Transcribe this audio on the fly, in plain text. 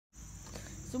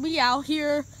So we out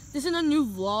here. This is a new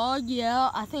vlog. Yeah,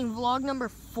 I think vlog number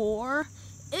 4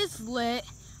 is lit.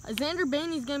 Xander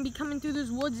Bainey's gonna be coming through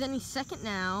those woods any second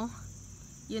now.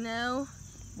 You know,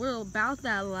 we're about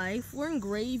that life. We're in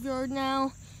Graveyard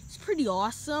now. It's pretty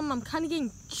awesome. I'm kind of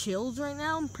getting chills right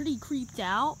now. I'm pretty creeped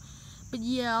out. But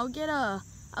yeah, I'll get a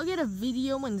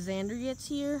video when Xander gets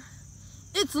here.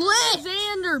 It's lit!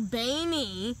 Xander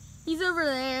Bainey. He's over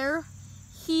there.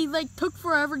 He took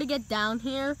forever to get down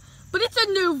here. But it's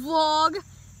a new vlog.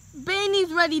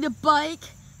 Bainey's ready to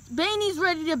bike. Bainey's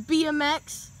ready to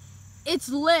BMX. It's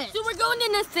lit. So we're going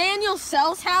to Nathaniel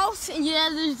Sell's house. And yeah,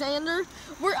 there's Xander.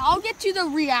 I'll get you the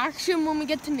reaction when we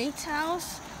get to Nate's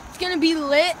house. It's gonna be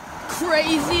lit,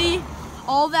 crazy,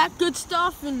 all that good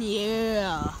stuff. And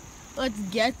yeah, let's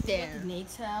get there.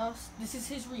 Nate's house. This is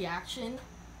his reaction.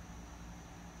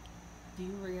 Do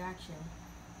your reaction.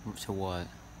 To what?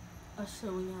 Us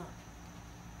showing up.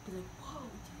 Be like, whoa,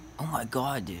 dude. Oh my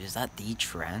god, dude, is that the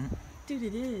Trent? Dude,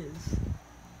 it is.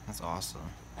 That's awesome.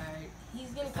 Alright,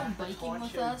 he's gonna come biking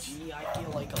with us. G, I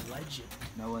feel like a legend.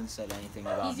 No one said anything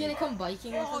about He's me. gonna come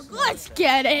biking with us. Let's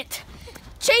get it!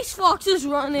 Chase Fox is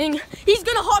running. He's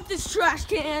gonna hop this trash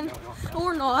can.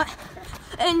 Or not.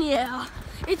 And yeah,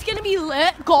 it's gonna be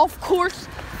lit. Golf course,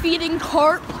 feeding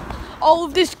carp, all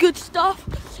of this good stuff.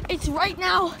 It's right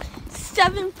now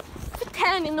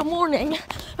 7:10 in the morning,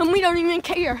 and we don't even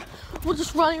care. We're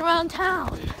just running around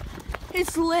town.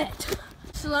 It's lit.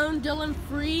 Sloan, Dylan,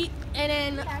 Free, and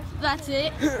then that's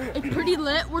it. It's pretty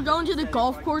lit. We're going to the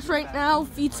golf course right now,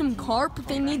 feed some carp.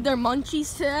 They need their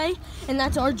munchies today, and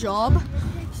that's our job.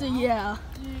 So yeah.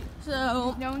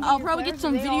 So I'll probably get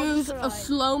some videos of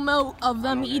slow-mo of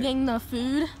them eating the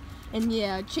food. And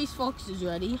yeah, Chase Fox is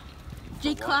ready.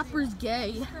 Jake Clapper's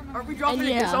gay. Are we dropping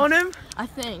this on him? I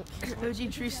think.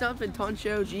 OG Tree Stump and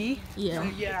Toncho G. Yeah.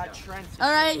 Yeah, Trent.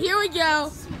 All right, here we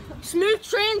go. Smooth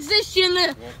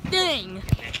transition thing.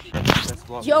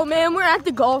 Yo, man, we're at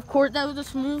the golf course. That was a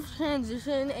smooth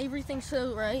transition. Everything's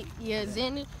so right. Yeah,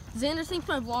 Xander thinks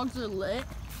my vlogs are lit.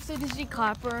 So does Jake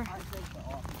Clapper.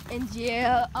 And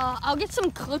yeah, I'll get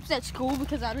some clips at school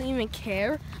because I don't even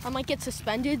care. I might get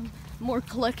suspended. More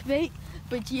clickbait.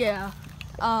 But yeah.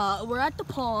 We're at the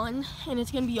pond, and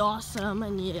it's gonna be awesome,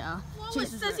 and yeah.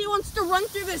 Chase says he wants to run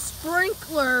through the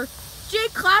sprinkler.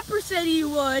 Jake Clapper said he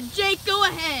would. Jake, go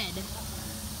ahead.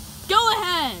 Go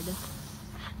ahead.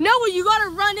 Noah, you gotta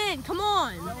run in. Come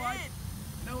on.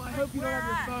 No, I hope you don't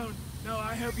have your phone. No,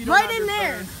 I hope you don't have your phone. Right in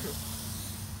there.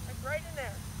 Like right in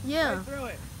there. Yeah. Right through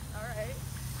it. All right.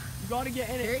 You gotta get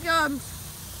in it. Here it comes.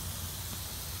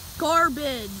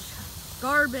 Garbage.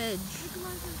 Garbage.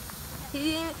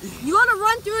 You gotta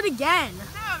run through it again.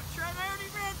 No, Trent, I already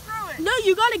ran through it. No,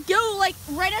 you gotta go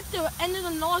right at the end of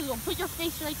the nozzle. Put your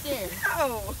face right there.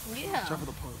 No. Yeah. Jump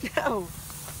the puddle. No.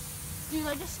 Dude,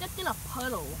 I just stepped in a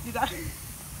puddle. Dude, that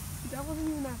wasn't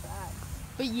even that bad.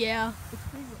 But yeah. It's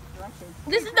pretty refreshing.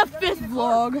 This is the 5th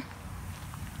vlog.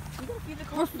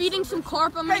 We're feeding some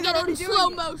carp. I'm gonna get it in slow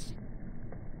motion.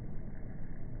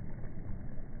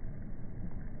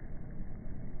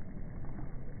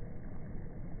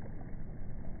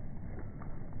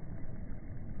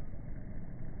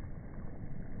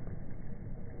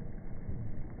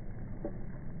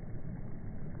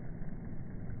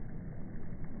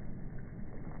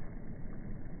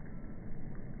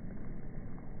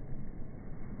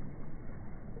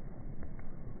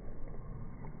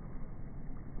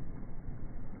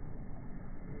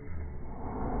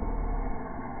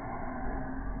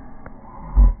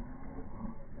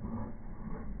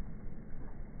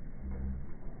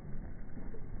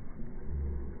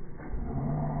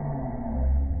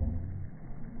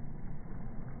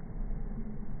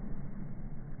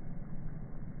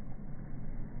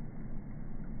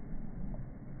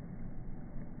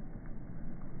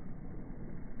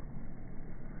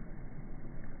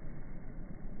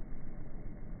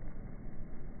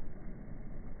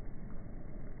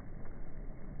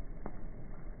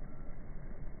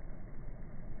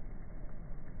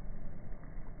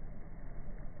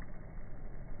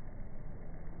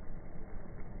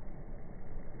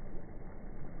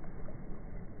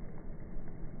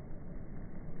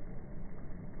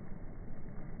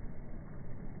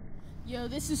 Yo,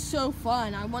 this is so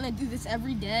fun. I want to do this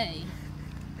every day.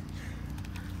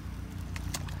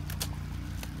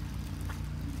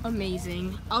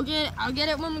 Amazing. I'll get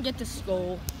it when we get to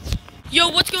school. Yo,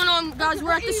 what's going on, guys?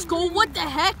 We're at the school. What the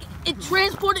heck? It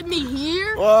transported me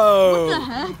here? Whoa. What the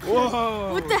heck?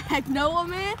 Whoa. What the heck, Noah,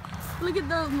 man? Look at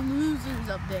those losers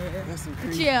up there. That's some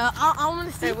crazy. Yeah, I want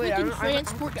to see if we can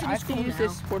transport to the school use now.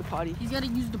 this porta potty. He's got to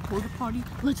use the porta potty.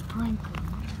 Let's prank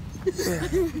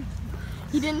him.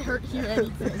 He didn't hear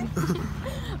anything.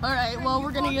 All right, well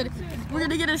we're gonna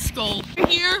get a skull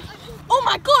here. Oh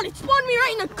my God! It spawned me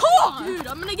right in the car. Dude,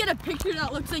 I'm gonna get a picture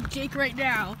that looks like Jake right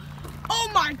now. Oh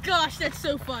my gosh, that's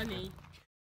so funny.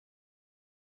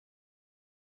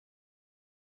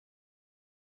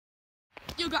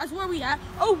 Yo guys, where are we at?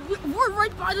 Oh, we're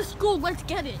right by the school. Let's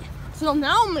get it. So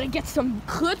now I'm gonna get some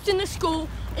clips in the school.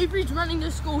 Avery's running the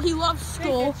school. He loves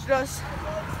school. It's just,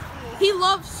 He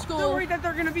loves school. don't worry that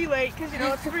they're gonna be late, because you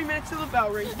know it's 3 minutes till the bell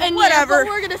rings. And whatever. Yeah,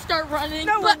 but we're gonna start running.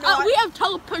 No, but we're not. we have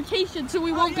teleportation, so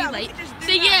we won't yeah, be we late. can just do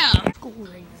So that. yeah. School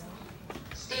right now.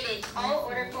 Students, all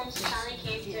order forms finally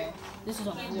came through. This is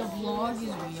the vlog is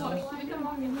real.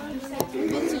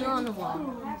 Vince, you're on the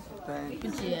vlog.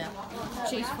 Vince, yeah.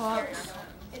 Chase Fox.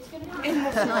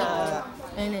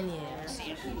 And then yeah.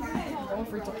 Don't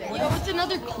forget. Yo, it's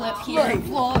another clip here.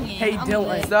 Vlogging. Hey I'm Dylan,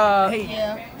 lit. it's the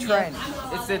Yeah. Trent.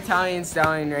 It's the Italian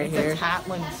stallion right here.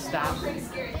 Tatlin stop.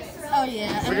 Oh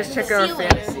yeah. We're just checking See our you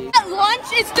later. fantasy. At lunch,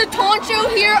 it's the Toncho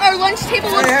here. Our lunch table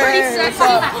looks pretty sexy.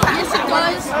 Yes, it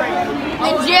does.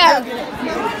 And yeah.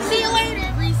 See you later.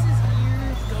 Reese's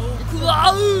here.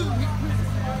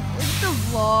 It's the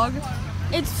vlog.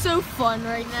 It's so fun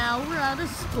right now. We're out of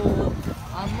school.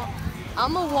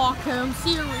 I'm gonna walk home.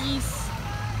 See you, Reese.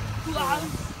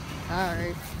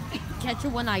 Alright. Catch you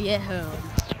when I get home.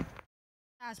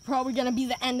 That's probably gonna be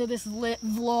the end of this lit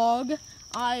vlog.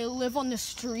 I live on the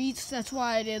streets. That's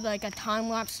why I did like a time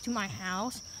lapse to my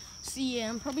house. So yeah,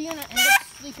 I'm probably gonna end up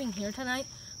sleeping here tonight.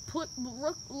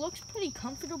 Looks pretty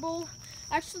comfortable.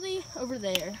 Actually, over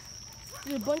there,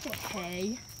 there's a bunch of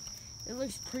hay. It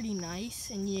looks pretty nice,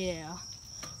 and yeah.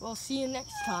 Well, see you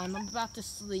next time. I'm about to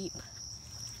sleep.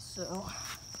 So,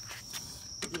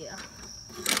 yeah.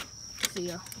 See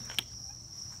ya.